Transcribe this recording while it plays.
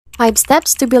5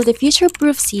 Steps to Build a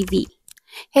Future-Proof CV.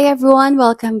 Hey everyone,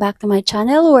 welcome back to my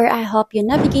channel where I help you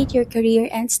navigate your career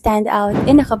and stand out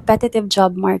in a competitive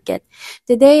job market.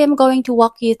 Today, I'm going to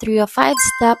walk you through a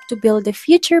 5-step to build a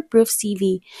future-proof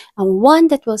CV, and one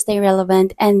that will stay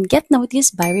relevant and get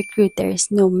noticed by recruiters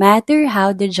no matter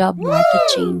how the job market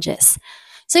changes.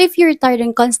 So if you're tired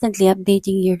and constantly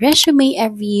updating your resume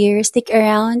every year, stick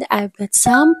around. I've got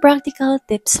some practical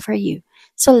tips for you.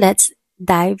 So let's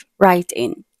dive right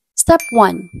in. Step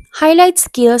 1. Highlight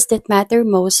skills that matter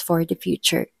most for the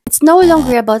future. It's no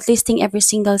longer about listing every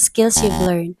single skills you've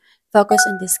learned. Focus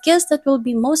on the skills that will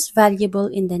be most valuable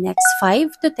in the next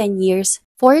 5 to 10 years.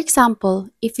 For example,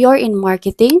 if you're in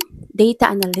marketing, data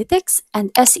analytics,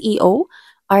 and SEO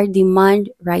are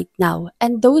demand right now,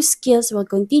 and those skills will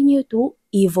continue to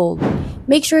evolve.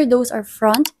 Make sure those are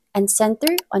front and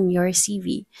center on your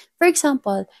CV. For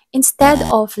example, instead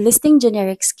of listing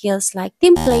generic skills like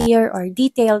team player or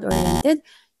detailed-oriented,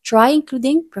 try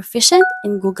including Proficient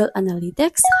in Google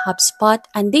Analytics, HubSpot,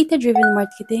 and data-driven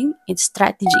marketing in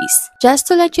strategies. Just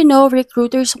to let you know,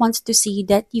 recruiters want to see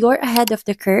that you're ahead of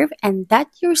the curve and that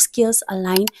your skills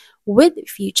align with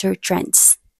future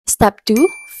trends. Step 2.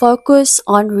 Focus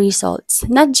on results,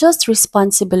 not just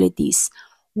responsibilities.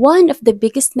 One of the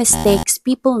biggest mistakes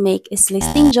people make is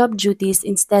listing job duties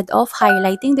instead of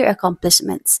highlighting their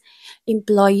accomplishments.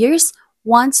 Employers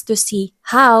want to see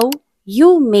how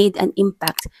you made an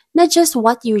impact, not just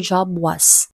what your job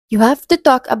was. You have to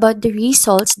talk about the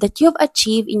results that you've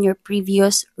achieved in your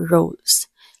previous roles.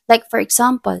 Like for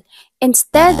example,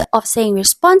 instead of saying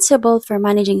responsible for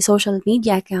managing social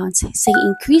media accounts, say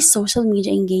increase social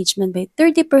media engagement by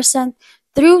 30%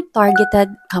 through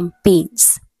targeted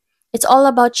campaigns. It's all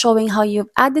about showing how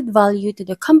you've added value to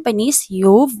the companies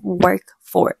you've worked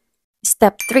for.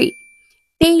 Step 3.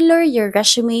 Tailor your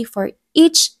resume for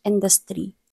each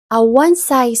industry. A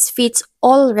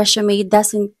one-size-fits-all resume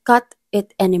doesn't cut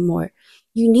it anymore.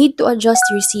 You need to adjust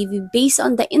your CV based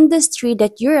on the industry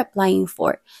that you're applying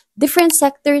for. Different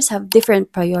sectors have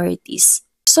different priorities.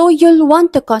 So you'll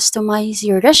want to customize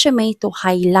your resume to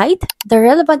highlight the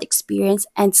relevant experience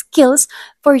and skills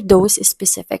for those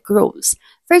specific roles.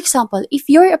 For example, if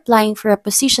you're applying for a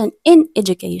position in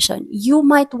education, you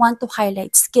might want to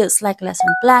highlight skills like lesson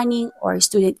planning or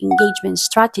student engagement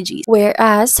strategies.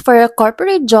 Whereas for a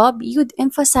corporate job, you'd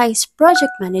emphasize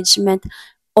project management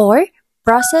or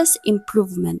process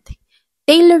improvement.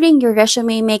 Tailoring your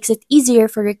resume makes it easier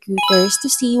for recruiters to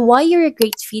see why you're a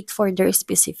great fit for their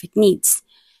specific needs.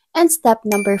 And step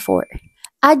number 4,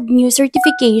 add new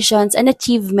certifications and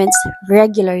achievements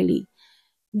regularly.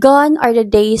 Gone are the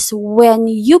days when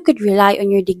you could rely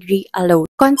on your degree alone.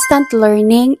 Constant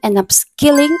learning and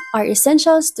upskilling are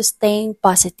essentials to staying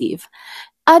positive.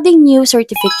 Adding new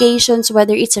certifications,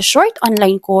 whether it's a short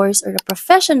online course or a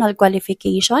professional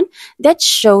qualification, that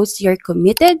shows you're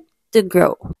committed to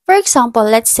grow. For example,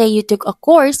 let's say you took a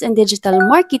course in digital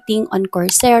marketing on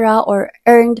Coursera or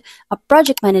earned a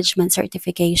project management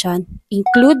certification.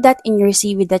 Include that in your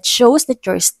CV that shows that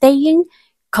you're staying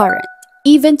current.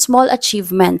 Even small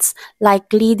achievements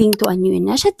like leading to a new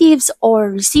initiatives or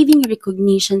receiving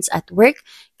recognitions at work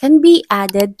can be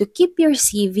added to keep your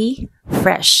CV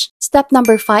fresh. Step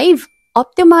number 5,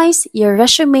 optimize your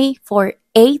resume for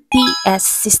ATS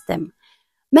system.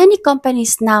 Many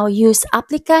companies now use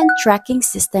applicant tracking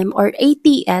system or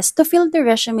ATS to filter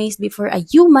resumes before a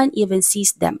human even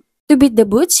sees them. To beat the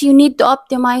boots, you need to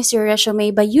optimize your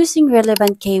resume by using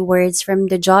relevant keywords from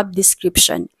the job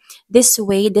description. This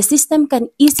way, the system can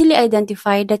easily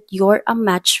identify that you're a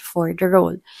match for the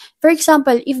role. For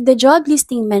example, if the job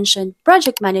listing mentioned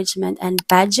project management and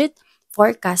budget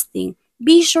forecasting,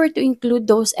 be sure to include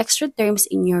those extra terms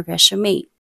in your resume.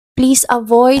 Please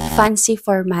avoid fancy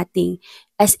formatting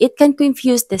as it can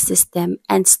confuse the system,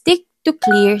 and stick to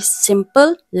clear,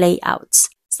 simple layouts.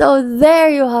 So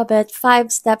there you have it,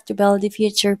 5 steps to build a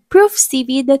future-proof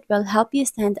CV that will help you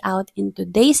stand out in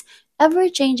today's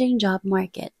ever-changing job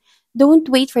market. Don't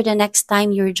wait for the next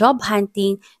time you're job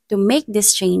hunting to make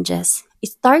these changes.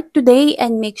 Start today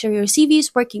and make sure your CV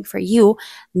is working for you,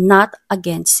 not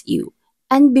against you.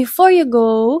 And before you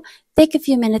go, take a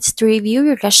few minutes to review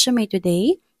your resume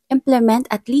today. Implement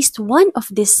at least one of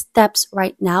these steps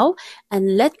right now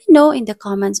and let me know in the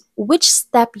comments which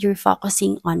step you're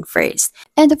focusing on first.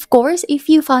 And of course, if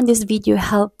you found this video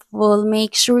helpful,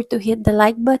 make sure to hit the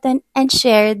like button and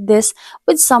share this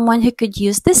with someone who could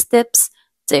use these tips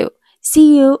too.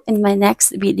 See you in my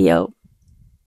next video.